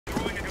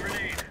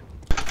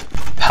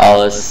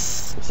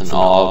Palace with an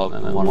AWP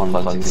and then one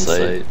planting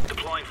site.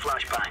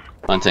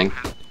 Planting.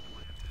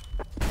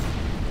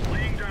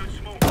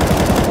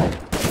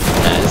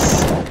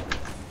 Nice.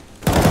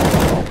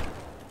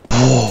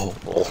 Oh.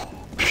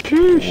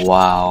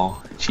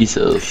 Wow.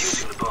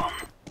 Jesus.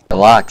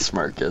 Relax,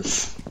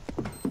 Marcus.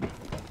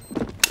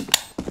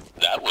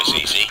 That was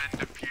easy.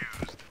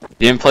 You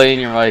didn't play in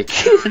your mic.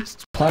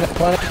 Planet.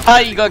 Ah,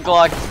 you got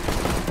glocked.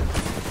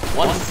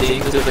 One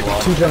thing to the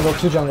glock.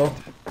 Two jungle.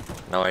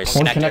 Nice.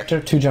 One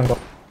connector, two jungle.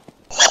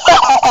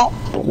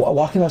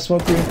 Walk in that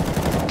smoke green.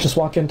 Just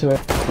walk into it.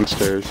 One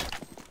stairs.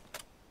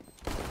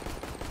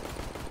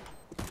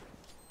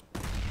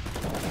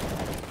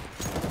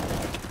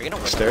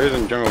 Stairs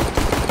and jungle.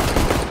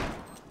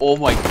 Oh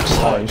my god. Just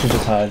hide. You should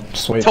just hide.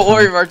 Just wait. Don't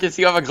worry, Marcus,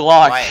 you have a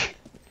Glock.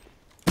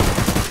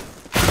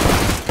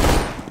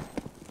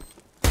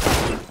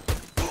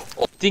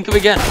 Think of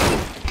again.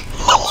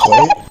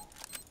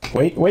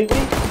 Wait.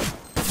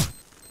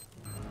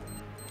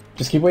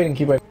 Just keep waiting.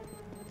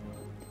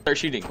 Start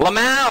shooting.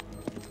 Lamau!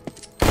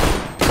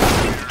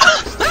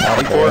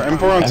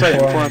 M4 on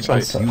site.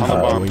 On the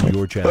bomb.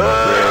 Your channel.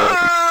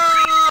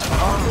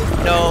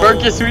 No.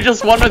 Marcus, we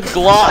just won with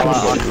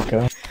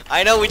Glocks.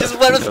 I know, we just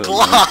went with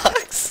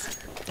Glocks.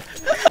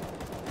 I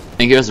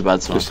think it was a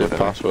bad smoke. Just if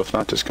possible, if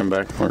not, just come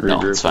back.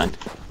 No, it's fine.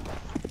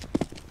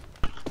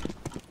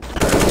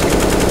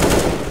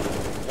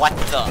 What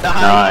the?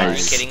 Nice. Are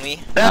you kidding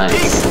me?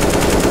 Nice.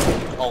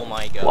 Oh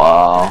my god.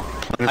 Wow.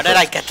 How did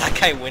I get that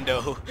guy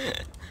window?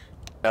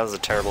 That was a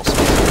terrible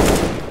smoke.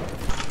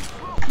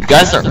 You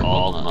guys are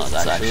all nuts,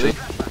 actually.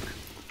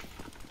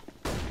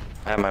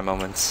 I have my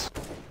moments.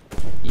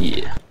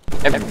 Yeah.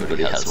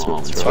 Everybody has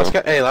moments, bro.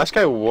 Last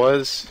guy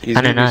was. He's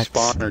Kinda gonna be nuts.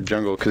 spawn or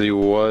jungle because he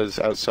was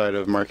outside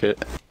of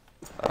market.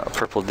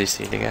 Purple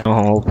DC again.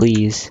 Oh,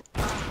 please.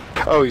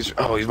 Oh, he's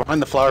behind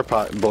the flower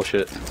pot.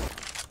 Bullshit.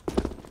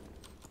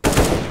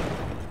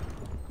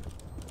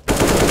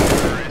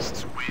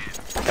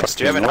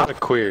 Do you have an Not a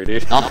queer,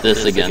 dude. Not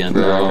this again,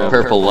 bro.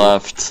 Purple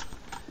left.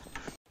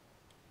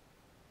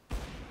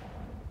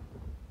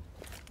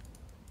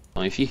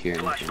 Oh, if you hear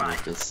anything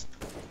like this.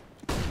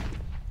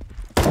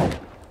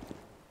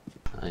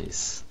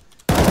 Nice.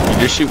 You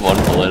just shoot one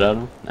bullet at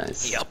him?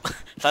 Nice. Yep.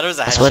 Thought it was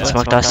a That's what headshot.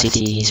 smoked off CT.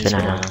 He's been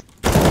out.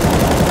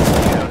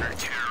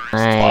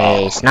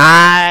 Nice.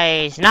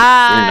 You're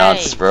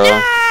nuts, bro.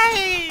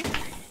 I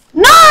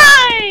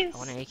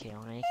want an AK.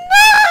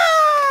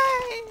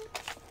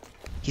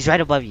 He's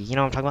right above you. You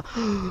know what I'm talking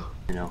about?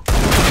 You know.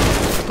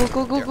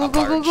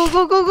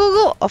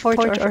 Go. Off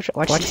arch.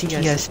 Watch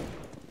CT, guys.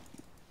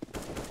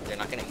 They're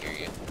not gonna hear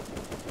you.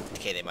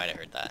 Okay, they might have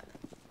heard that.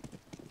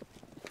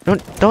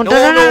 Don't. No.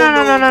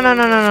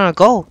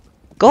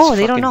 Go.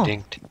 They don't know.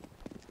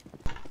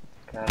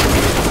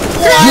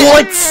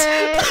 What?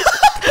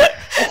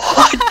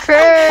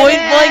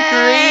 Point blank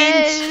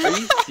range? Are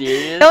you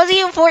serious? That wasn't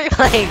even point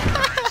blank.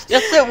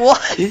 Yes, it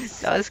was.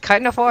 That was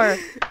kind of far.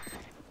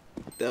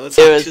 That was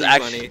actually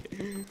funny.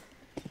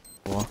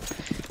 A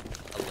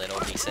little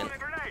decent.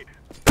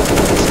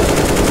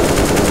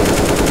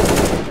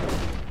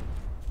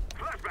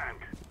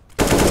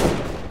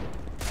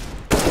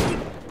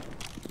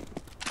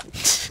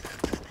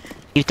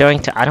 Keep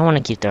throwing. I don't want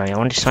to keep throwing.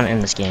 I just want to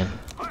end this game.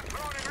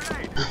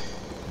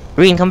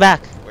 Green, come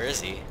back. Where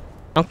is he?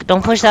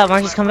 Don't push that,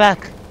 Marcus. Come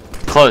back.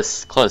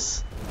 Close.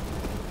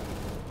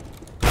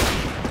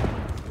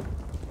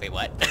 Wait,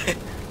 what?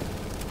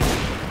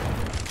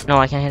 No,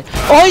 I can't hit.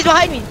 Oh, he's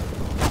behind me.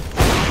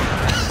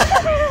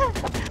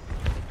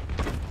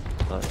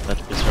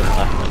 That's just sort of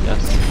laughing, I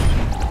guess.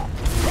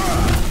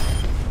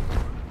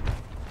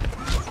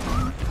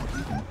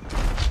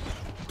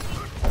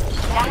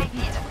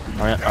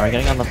 Are we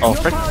getting on the— oh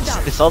frick,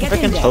 they saw the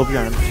frickin' Toby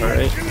on him,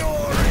 alright.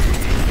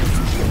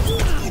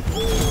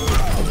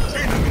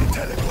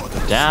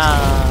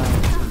 Down!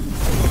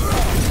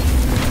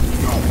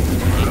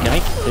 Hey, can I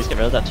please get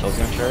rid of that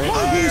Toby on turret?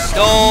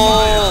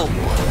 No!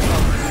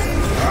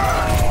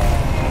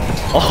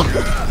 Oh!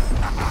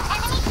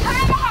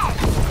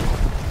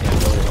 Yeah,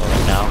 really low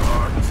right now.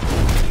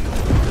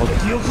 Oh.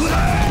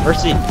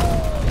 Mercy!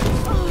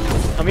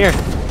 Come here!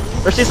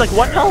 Mercy's like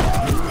 1 health!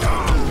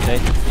 Okay,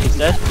 he's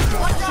dead.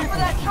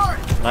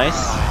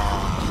 Nice.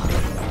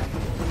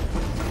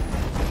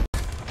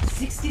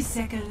 60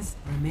 seconds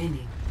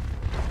remaining.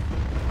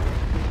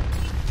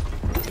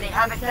 They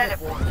have a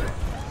teleport.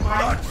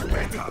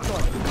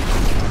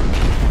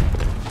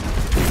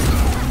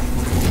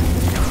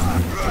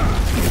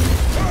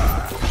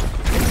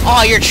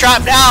 Oh, you're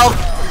trapped now!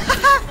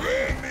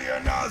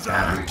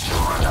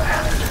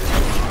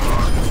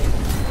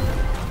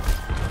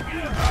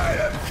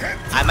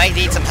 I might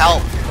need some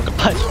help.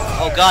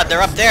 Oh god,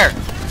 they're up there.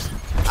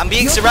 I'm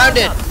being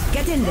surrounded.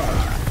 Get in there.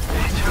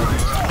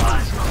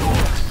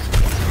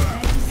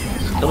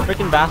 Kill the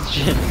freaking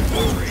Bastion.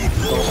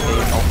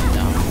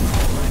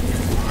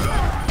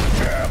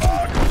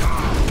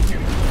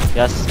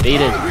 Yes,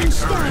 baited.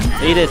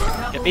 Baited.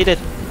 Get baited.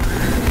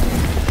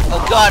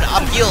 Oh god,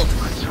 I'm healed.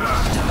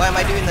 Why am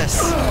I doing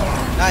this?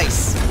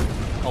 Nice.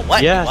 Oh,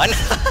 what? Yes. What?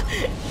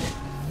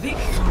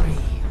 Victory.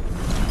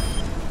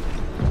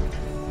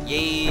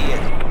 Yeah.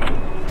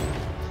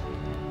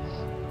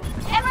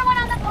 Everyone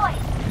on the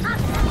point! I'm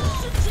gonna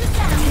shoot you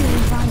down!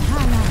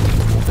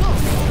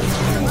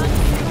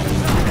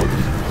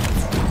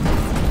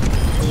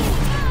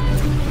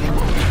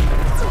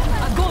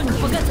 Огонь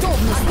по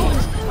готовности.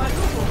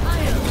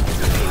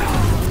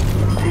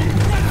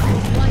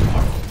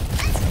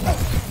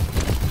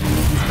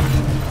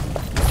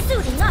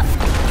 Suiting up!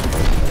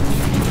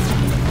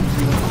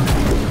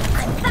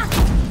 I'm back!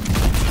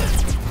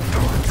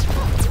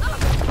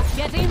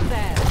 Get in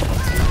there.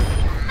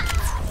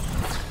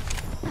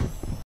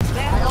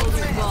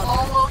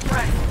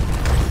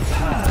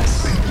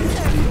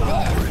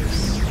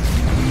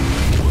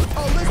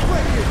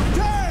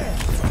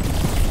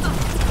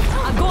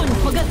 Огонь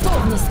по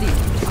готовности.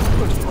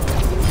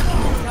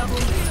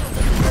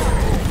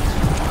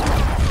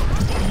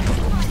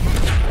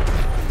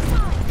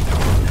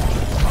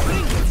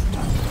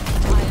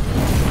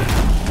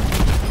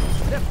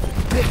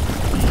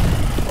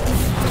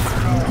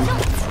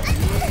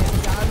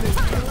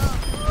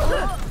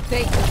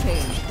 Take the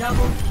pain.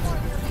 Double.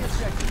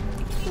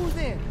 Who's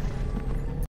in?